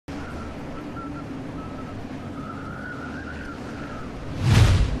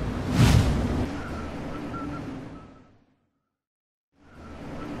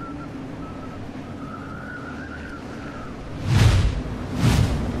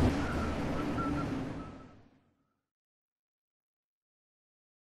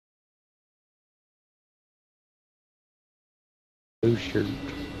Blue shirt.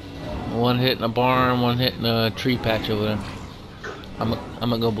 One hitting a barn, one hitting a tree patch over there. I'm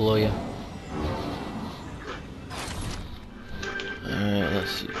gonna go below you. Alright,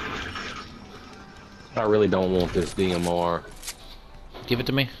 let's see. I really don't want this DMR. Give it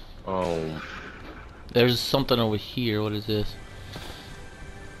to me. There's something over here. What is this?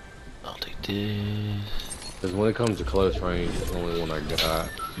 I'll take this. Because when it comes to close range, it's the only one I got.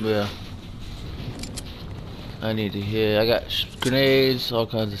 Yeah. I need to hit. I got grenades, all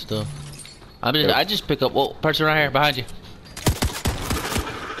kinds of stuff. I just pick up. Whoa, person right here behind you.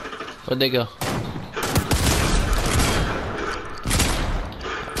 Where'd they go?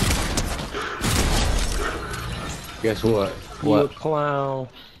 Guess what? What? You a clown.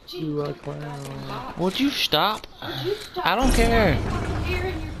 You a clown. Would you stop? I don't care.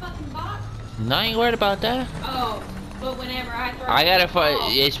 No, I ain't worried about that. Oh, but whenever I throw I gotta fight.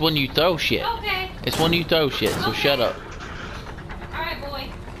 It's when you throw shit. Okay. It's when you throw shit, so shut up. Alright, boy.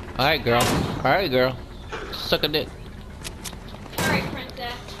 Alright, girl. Alright, girl. Suck a dick. Alright,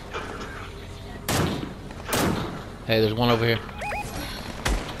 princess. Hey, there's one over here.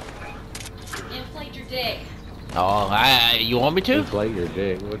 Inflate your dick. Oh, you want me to? Inflate your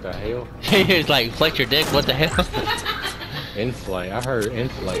dick. What the hell? It's like, inflate your dick, what the hell? Inflate. I heard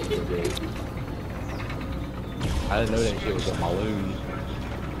inflate your dick. I didn't know that shit was a balloon.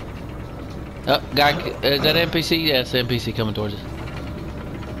 Oh, guy, is that NPC? Yeah, it's the NPC coming towards us.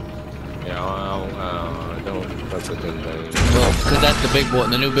 Yeah, I don't fuck with them things. Well, because that's the big boy,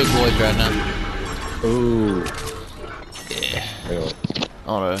 the new big boys right now. Ooh. Yeah. Hell.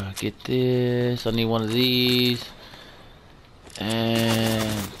 I wanna get this. I need one of these.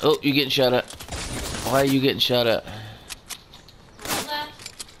 And oh, you getting shot at? Why are you getting shot at?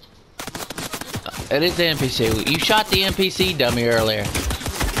 It is the NPC. You shot the NPC dummy earlier.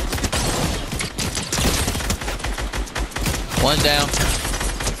 One down.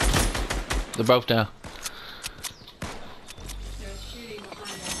 They're both down.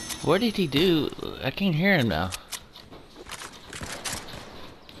 What did he do? I can't hear him now.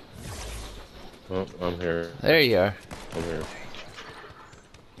 Oh, I'm here. There you are. I'm here.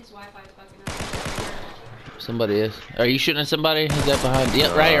 His Wi-Fi's fucking up. Somebody is. Are you shooting at somebody? Is that behind?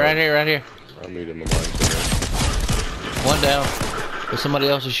 Yep, right here, right here, right here. I muted my mic. One down. But somebody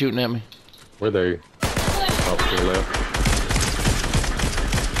else is shooting at me. Where they? Oh, to the left.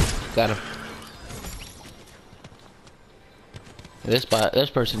 Got him. This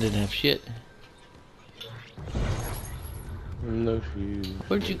person didn't have shit. No shoes.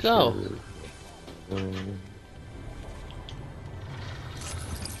 Where'd you go?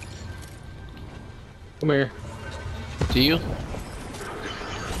 Come here. Do you?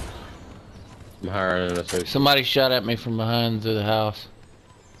 I'm hiring an associate. Somebody shot at me from behind through the house.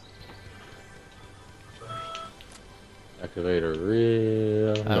 Activator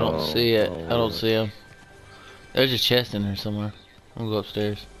real. I don't see it. I don't see him. There's a chest in there somewhere. I'm gonna go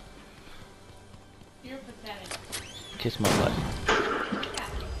upstairs. You're pathetic. Kiss my butt.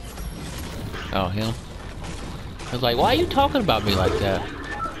 Oh, him? I was like, why are you talking about me like that?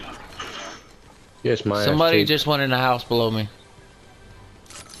 Yes, my Somebody ass just went in the house below me.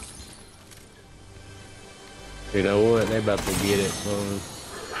 You know what? They about to get it, son.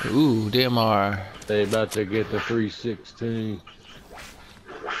 Ooh, DMR. They about to get the 316.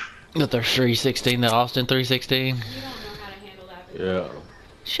 Got their 316, the Austin 316. You don't know how to handle that. Yeah.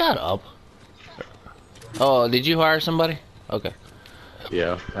 Shut up. Oh, did you hire somebody? Okay.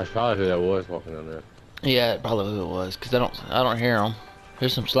 Yeah, that's probably who that was walking down there. Yeah, probably who it was, cause I don't hear them.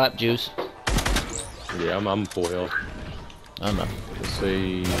 Here's some slap juice. Yeah, I'm full health. I know. Let's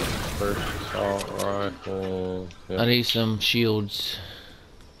see. First assault rifle. I Yeah. need some shields.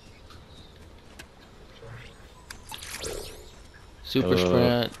 Super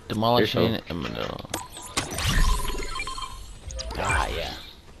sprint, demolishing, and ah, yeah.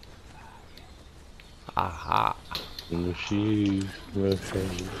 Aha.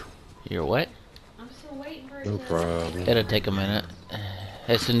 You're what? I'm still waiting for it No to... problem. It'll take a minute.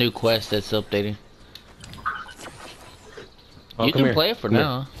 It's a new quest that's updating. Oh, You come can here. play it for Come here.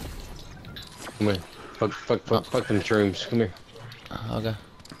 now. Come here. Fuck them shrooms. Come here. Okay.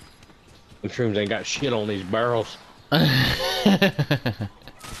 Them shrooms ain't got shit on these barrels.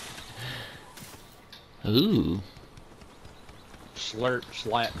 Ooh. Slurp,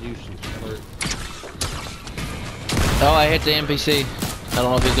 slap, juice, and slurp. Oh, I hit the NPC. I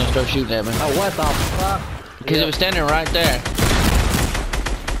don't know if he's gonna start shooting at me. Oh, what the fuck? Because it was standing right there.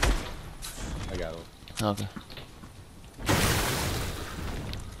 I got him. Okay.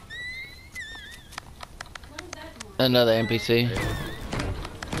 What is that doing? Another NPC.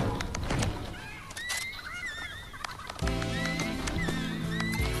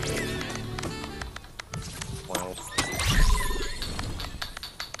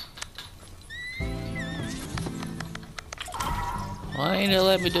 Why ain't it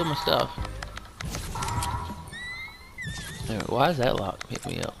let me do my stuff? Anyway, why is that lock? Pick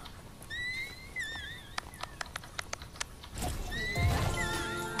me up.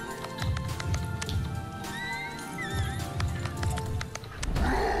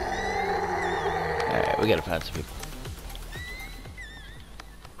 Alright, we gotta find some people.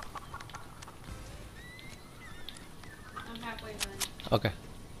 I'm halfway done. Okay.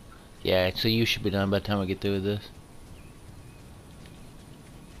 Yeah, so you should be done by the time we get through with this.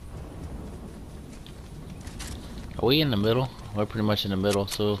 Are we in the middle? We're pretty much in the middle,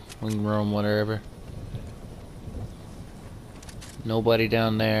 so we can roam whatever. Nobody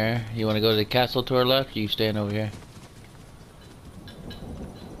down there. You want to go to the castle to our left, or you staying over here?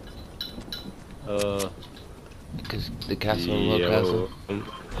 Because the castle, little castle.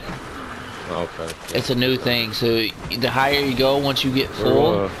 Okay. It's a new thing, so the higher you go, once you get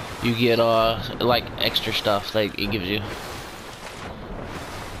full, you get like extra stuff. Like it gives you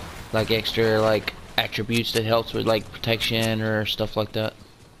like extra like attributes that helps with like protection or stuff like that.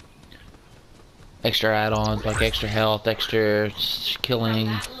 Extra add-ons like extra health, extra killing.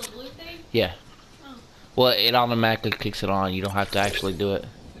 That little blue thing? Yeah. Oh. Well, it automatically kicks it on. You don't have to actually do it.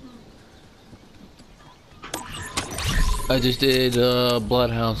 I just did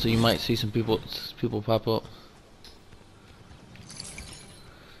Bloodhound, so you might see some people pop up.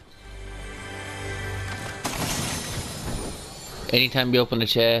 Anytime you open a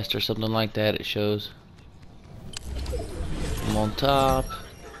chest or something like that, it shows. I'm on top.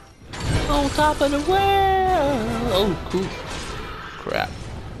 On top of the world. Oh, cool. Crap.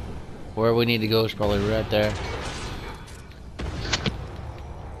 Where we need to go is probably right there.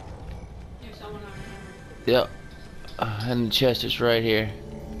 There's someone over Yep. here. And the chest is right here.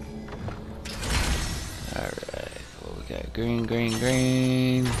 Alright. What we got? Green, green,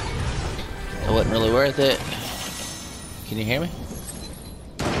 green. That wasn't really worth it. Can you hear me?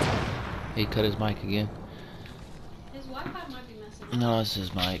 He cut his mic again. His Wi-Fi might be messing up. No, it's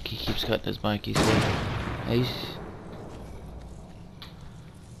his mic. He keeps cutting his mic. He's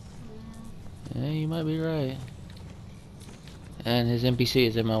yeah, you might be right. And his NPC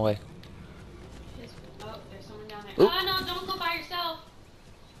is in my way. Oh, there's someone down there. Oop. Oh no, don't go by yourself.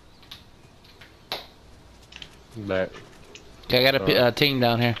 Back. Okay, I got a team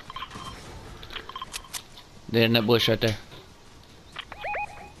down here. They're in that bush right there.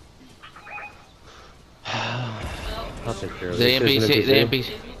 I'll take care of The this. NPC, the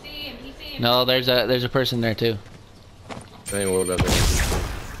NPC. NPC. No, there's a person there too. I ain't worried about that.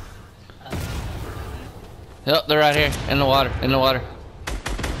 Yep, they're right here in the water. In the water.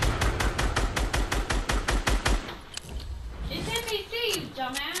 It's NPC, you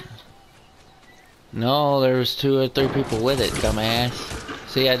dumbass. No, there was 2 or 3 people with it, dumbass.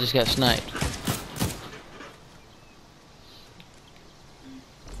 See, I just got sniped.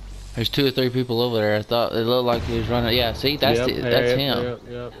 There's 2 or 3 people over there. I thought it looked like he was running. Yeah, see, that's Yep, that's him.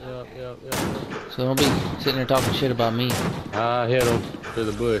 Yep. So don't be sitting there talking shit about me. I hit him through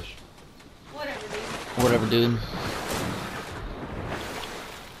the bush. Whatever, dude. Whatever, dude.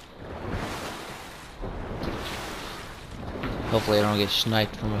 Hopefully I don't get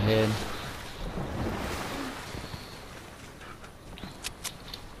sniped from ahead.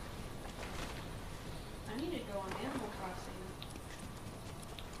 I need to go on Animal Crossing.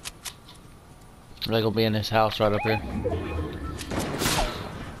 They're gonna be in this house right up here.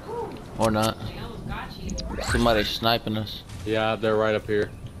 Or not. I almost got you. Somebody's sniping us. Yeah, they're right up here.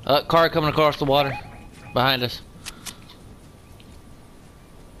 Car coming across the water. Behind us.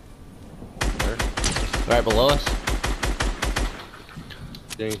 There. Right below us.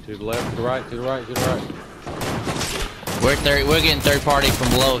 Ding, to the left, to the right, to the right, to the right. We're getting third party from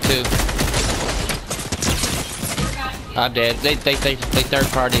below too. Got you. I'm dead. They third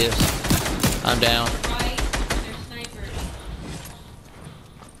party us. I'm down. Right, they're snipers.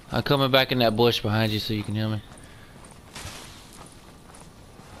 I'm coming back in that bush behind you so you can hear me.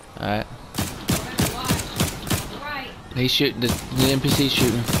 Alright. We're gonna watch. Right. He's shooting. The NPC's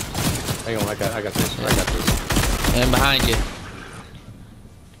shooting. Hang on, I got this. I got this. And behind you. I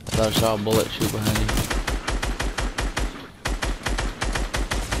thought I saw a bullet shoot behind you.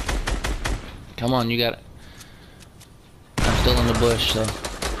 Come on, you got it. I'm still in the bush, so.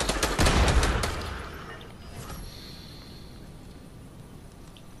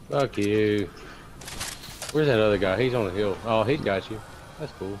 Fuck you. Where's that other guy? He's on the hill. Oh, he's got you.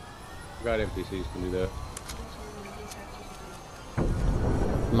 That's cool. Got NPCs can do that.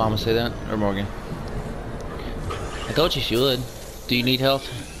 Mama say that? Or Morgan? I thought you should. Do you need health?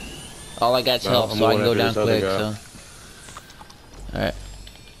 All I got's No, health, I'm so I can going go after down this quick, other so. Alright.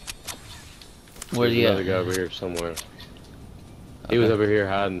 Where's There's he another at? guy over here somewhere. He was Okay. over here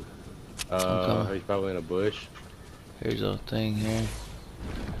hiding. I'm coming. He's probably in a bush. Here's a thing here.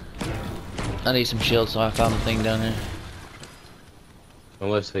 I need some shields, so I found the thing down here.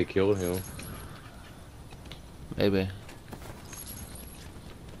 Unless they killed him. Maybe.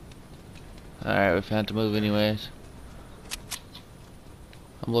 Alright, we found to move anyways.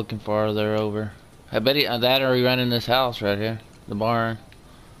 I'm looking farther over. I bet he, that or he ran in this house right here. The barn.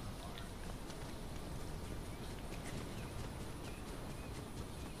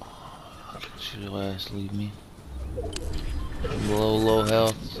 Should your ass leave me. I'm below low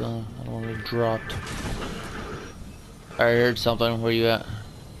health, so I don't want to get dropped. I heard something. Where you at?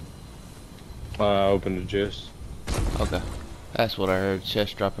 I opened the chest. Okay. That's what I heard.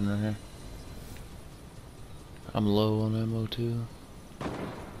 Chest dropping in here. I'm low on ammo too.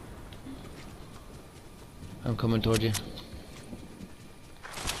 I'm coming toward you.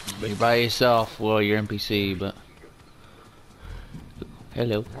 You're by yourself. Well, you're NPC, but...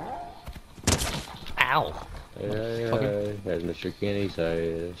 Hello. Ow! Hey, as Mr. Kenny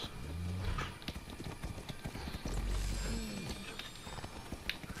says.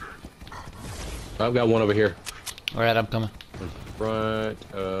 I've got one over here. Alright, I'm coming. Front,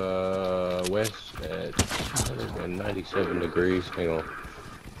 west at 197 degrees. Hang on.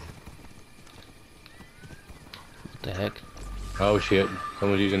 What the heck? Oh shit!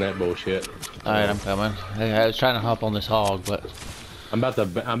 Someone's using that bullshit. Alright, I'm coming. I was trying to hop on this hog, but... I'm about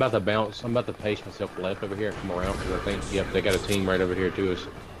to bounce. I'm about to pace myself left over here and come around because I think, yep, they got a team right over here to us.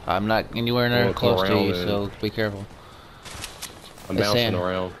 I'm not anywhere near close to you, so be careful. I'm bouncing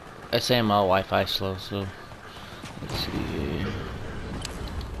around. It's saying my Wi-Fi slow, so... Let's see here.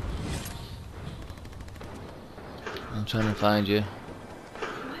 I'm trying to find you.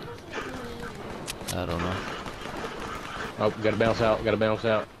 I don't know. Oh, gotta bounce out. Gotta bounce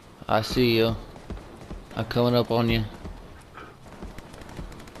out. I see you. I'm coming up on you.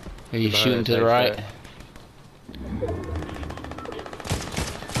 Are you shooting to the right?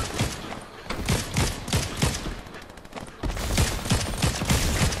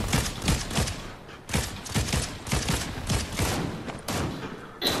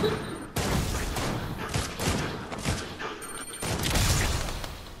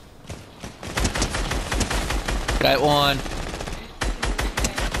 Got one.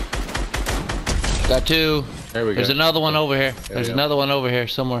 Got two. There we go. There's another one over here. There There's we go. another one over here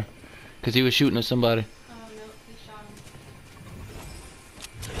somewhere. Because he was shooting at somebody. Oh no, he shot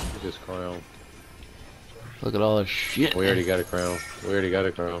him. This crown. Look at all this shit. We already got a crown. We already got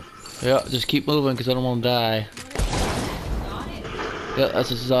a crown. Yeah, just keep moving because I don't want to die. Got it. Yeah, that's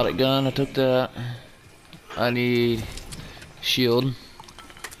a exotic gun. I took that. I need shield.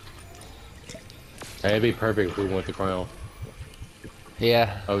 Hey, it'd be perfect if we went the crown.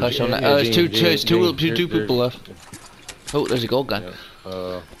 Yeah. Oh, Hush on that. yeah, It's two Gene, people left. Oh, there's a gold gun.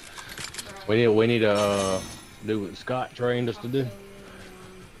 Yeah. We need to do what Scott trained us to do.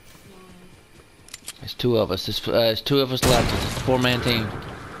 There's two of us. There's two of us left. It's a four-man team.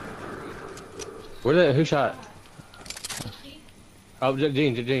 Where's that? Who shot? Oh,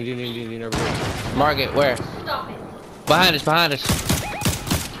 Gene over here. Margaret, where? Stop it. Behind us, behind us. That's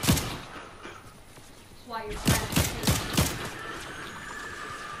why you're trying to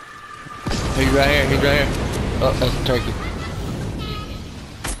He's right here, he's right here. Oh, that's a turkey.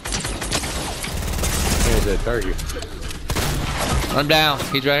 There's that turkey. I'm down.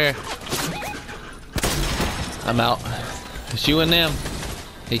 He's right here. I'm out. It's you and them.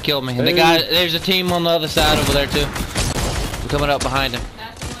 He killed me. And the guy, there's a team on the other side over there too. We're coming up behind him.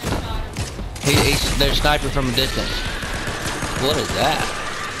 That's the one who shot him. They're sniping from a distance. What is that?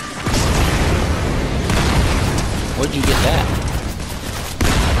 Where'd you get that?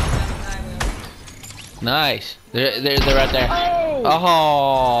 Nice. They're right there.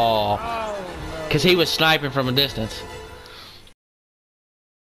 Oh! Because he was sniping from a distance.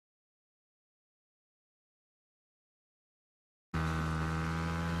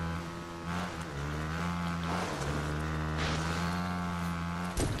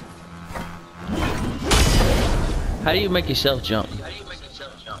 How do you make yourself jump?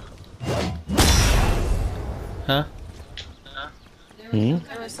 Huh? There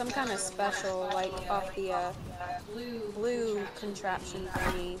was some kind of special, like, off the blue contraption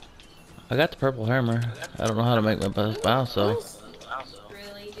thingy. I got the purple hammer. I don't know how to make my bounce though.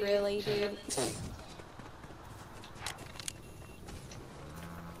 Really, dude?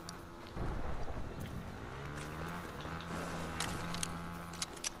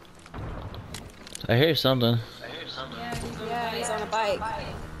 I hear something. Yeah, he's on a bike.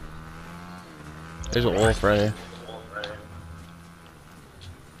 There's a wolf right here.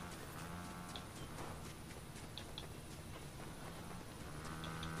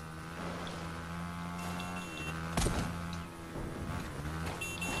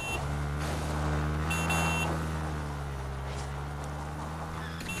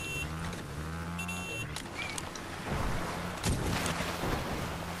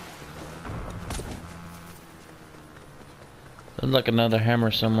 Sounds like another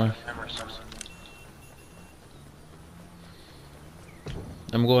hammer somewhere.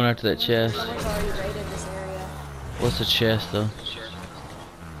 I'm going after that chest. Someone's already raided this area. What's the chest though?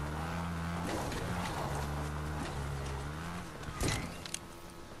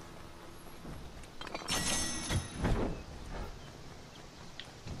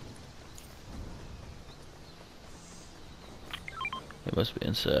 It must be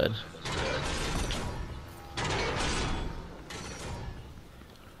inside.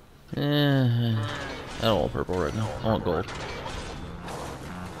 I don't want purple right now. I want gold.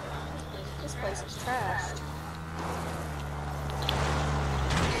 This place is trashed.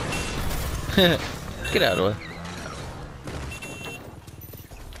 Get out of the way.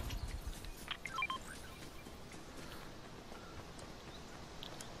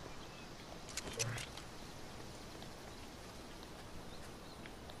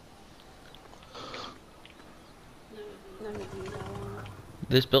 None of you know.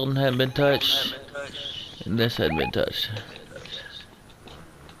 This building hadn't been touched, and this hadn't been touched.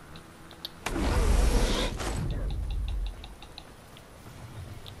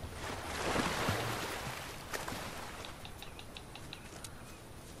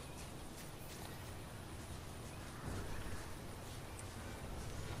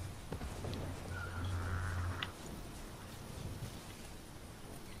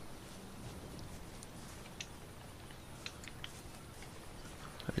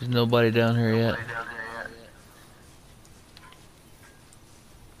 There's nobody down here yet.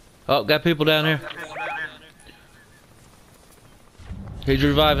 Oh, got people down here. He's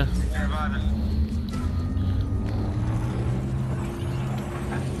reviving.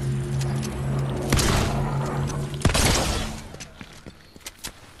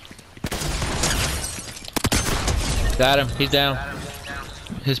 Got him. He's down.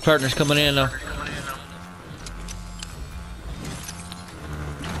 His partner's coming in though.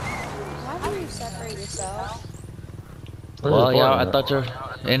 Why do you separate yourself? Well, yeah, I thought you're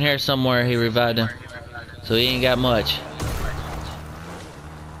in here somewhere. He revived him, so he ain't got much.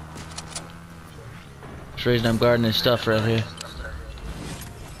 That's the reason I'm guarding his stuff right here.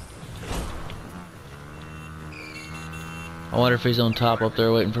 I wonder if he's on top up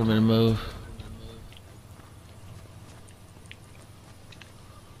there waiting for me to move.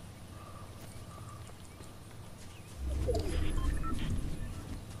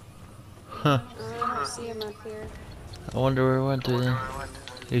 Huh. I don't see him up here. I wonder where he went to then.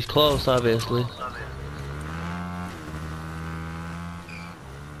 He's close, obviously.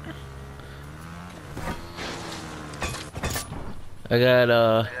 I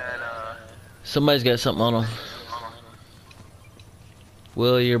got, somebody's got something on him.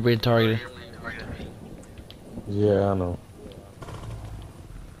 Will, you're being targeted. Yeah, I know.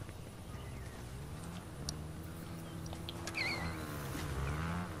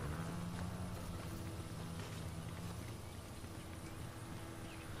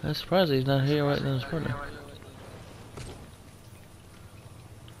 I'm surprised he's not here right in his partner.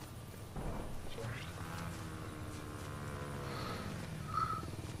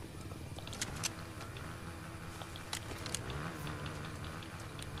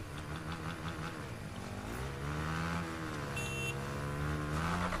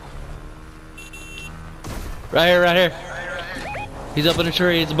 Right here, right here. He's up in the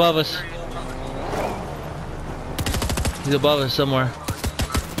tree, he's above us. He's above us somewhere.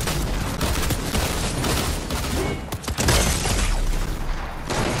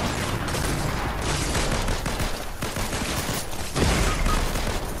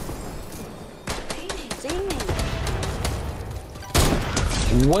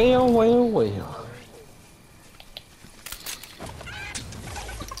 Well, well, well.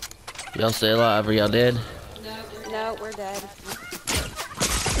 Y'all stay alive, are y'all dead? No, we're dead.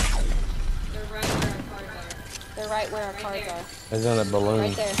 They're right where our cars are. It's on that balloon.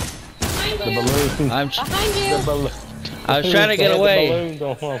 Right there. The balloon. I'm. Behind The you! balloon. I was trying to get The away. balloon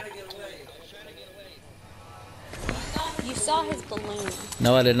going on. You saw his balloon.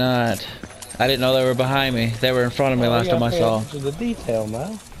 No, I did not. I didn't know they were behind me. They were in front of me last time I saw. The detail,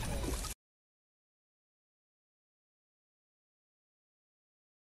 man.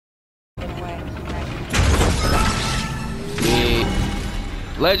 The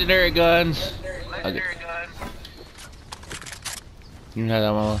legendary guns. Okay. You can have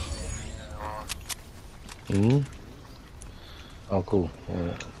that one. Oh, cool.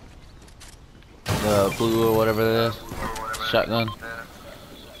 The blue or whatever that is. Shotgun.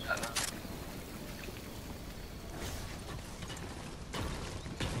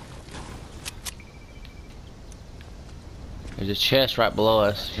 There's a chest right below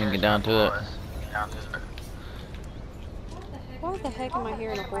us. You can get down to it. What? the heck am I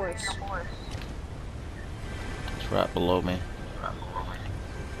hearing a horse? It's right below me.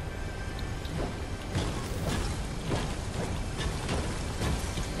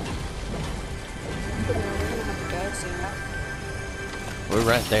 We're gonna have to go soon. We're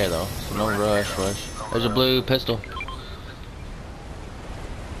right there though, so no rush. There's a blue pistol.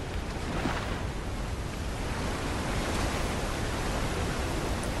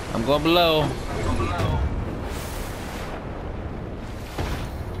 I'm going below.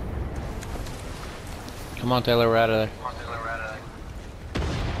 Come on, Taylor, we're out of there.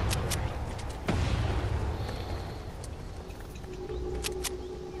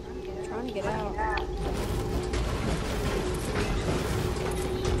 I'm trying to get out.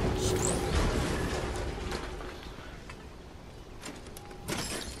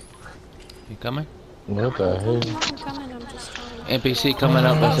 You coming? What the hell? I'm coming, I'm just trying. NPC coming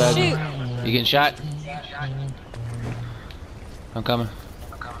up Oh, beside you. shoot! You getting shot? I'm coming.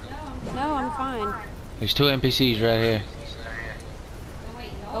 No, I'm fine. There's 2 NPCs right here.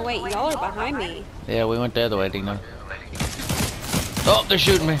 Oh wait, y'all are behind me. Yeah, we went the other way, didn't we? Oh, they're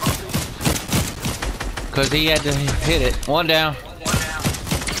shooting me. Cause he had to hit it. One down.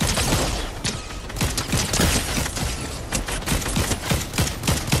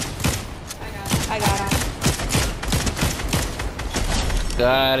 I got him.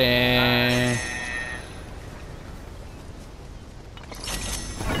 Got him.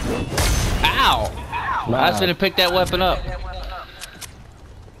 Ow! I was gonna pick that weapon up.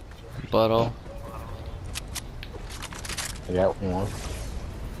 Butthole. I got one.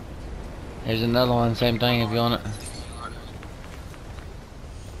 There's another one, same thing if you want it.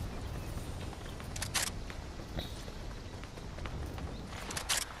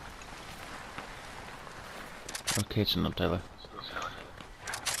 I'm catching up, Taylor.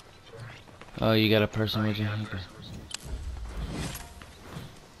 Oh, you got a person with you? Okay.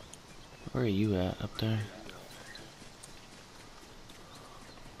 Where are you at? Up there?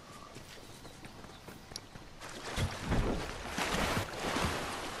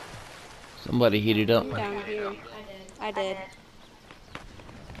 Somebody heated up. I'm down here. I did.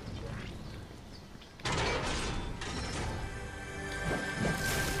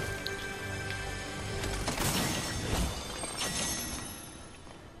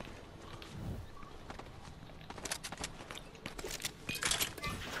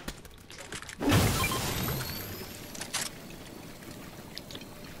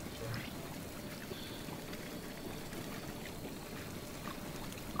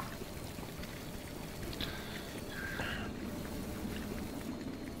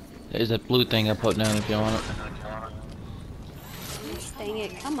 There's that blue thing I put down if you want it. Dang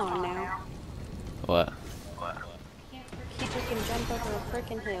it, come on now. What? He freaking jumped over a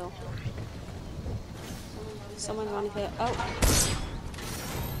freaking hill. Someone's on the hill. Oh,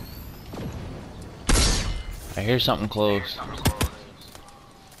 I hear something close.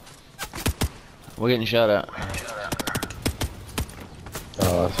 We're getting shot at.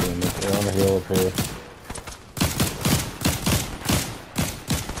 Oh, I see him. They're on the hill up here.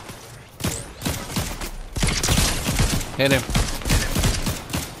 Hit him.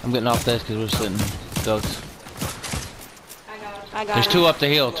 I'm getting off this because we're sitting ducks. I got There's him. 2 up the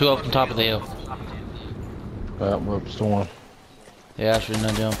hill, 2 up on top of the hill. Whoops, the one. Yeah, I should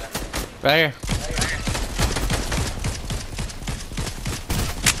not jump. Right here.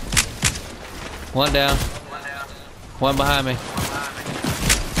 One down. One behind me.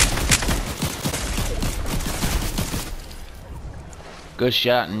 Good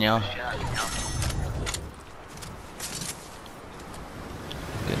shotting, y'all.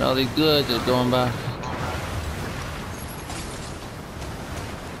 Getting all these goods that's going by.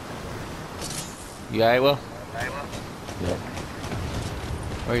 You alright, Will? Yep.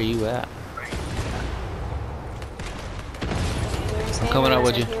 Where are you at? There's I'm coming up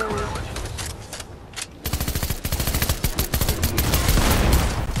with you. hammers, I hear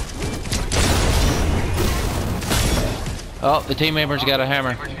 'em. Oh, the team member's got a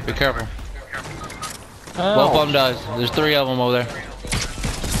hammer. Be careful. Ow. Both of them does. There's 3 of them over there.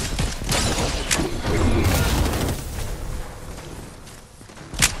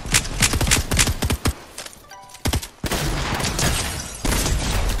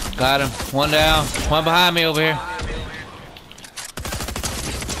 Got him. One down. One behind me over here.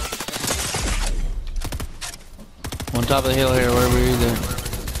 On top of the hill here, wherever he's at.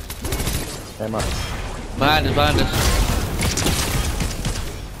 Am I? Behind us, behind us.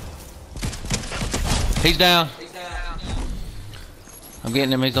 He's down. I'm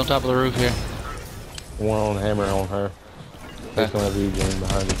getting him. He's on top of the roof here. One on hammer on her. That's gonna be going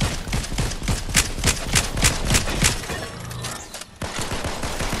behind you.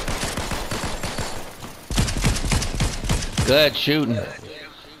 Good shooting.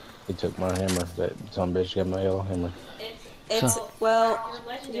 He took my hammer. That some bitch got my yellow hammer. It's, well,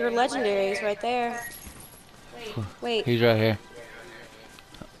 your legendary is right there. Wait. He's right here.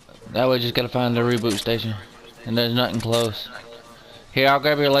 That way, just gotta find the reboot station. And there's nothing close. Here, I'll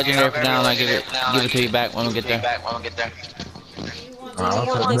grab your legendary for now and I'll give it to you back when we get there.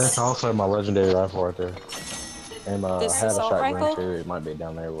 That's also my legendary rifle right there. And This had a assault shotgun rifle? too. It might be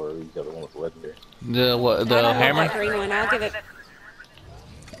down there where we got the one with the legendary. The what? The I don't hammer? want that green one. I'll give it.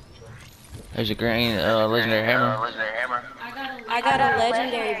 There's a green legendary hammer. I got a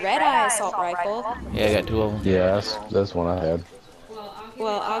legendary red eye assault rifle. Yeah, I got 2 of them. Yeah, that's one I had.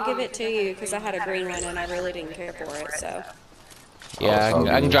 Well, I'll give it to you because I had a green one and I really didn't care for it. So. Yeah,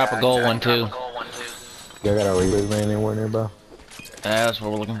 I can drop a gold one too. Y'all got a reboot man anywhere nearby? That's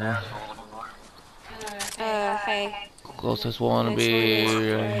what we're looking for. Hey. Closest one to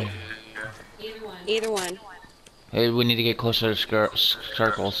be. Either one. Hey, we need to get closer to the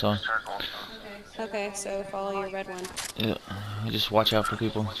circle, so. Okay, so follow your red one. Yeah, just watch out for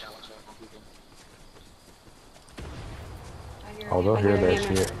people. Oh, they'll hear that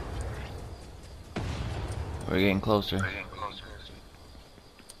shit. We're getting closer.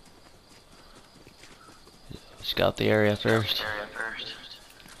 Scout the area first.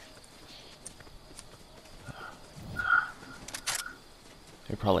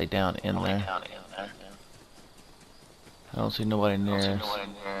 They're probably down in there. I don't see nobody near us.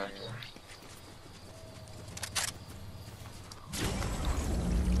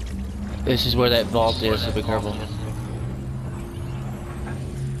 This is where that vault is, so be careful.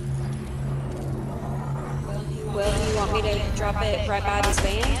 Well, do you want me to drop it right by this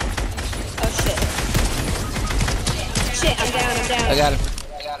van? Oh shit. Shit, I'm down, I'm down. I got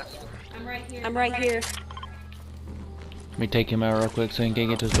him. I'm right here. Let me take him out real quick so he can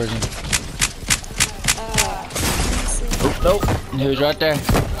get to his person. Oh, Nope. He was right there.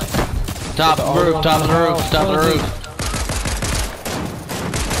 Top of the roof, top of the roof, top of the roof.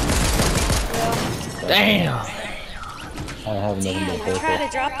 well, Damn! I have nothing damn, but I tried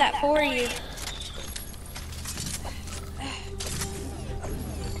to drop that for you.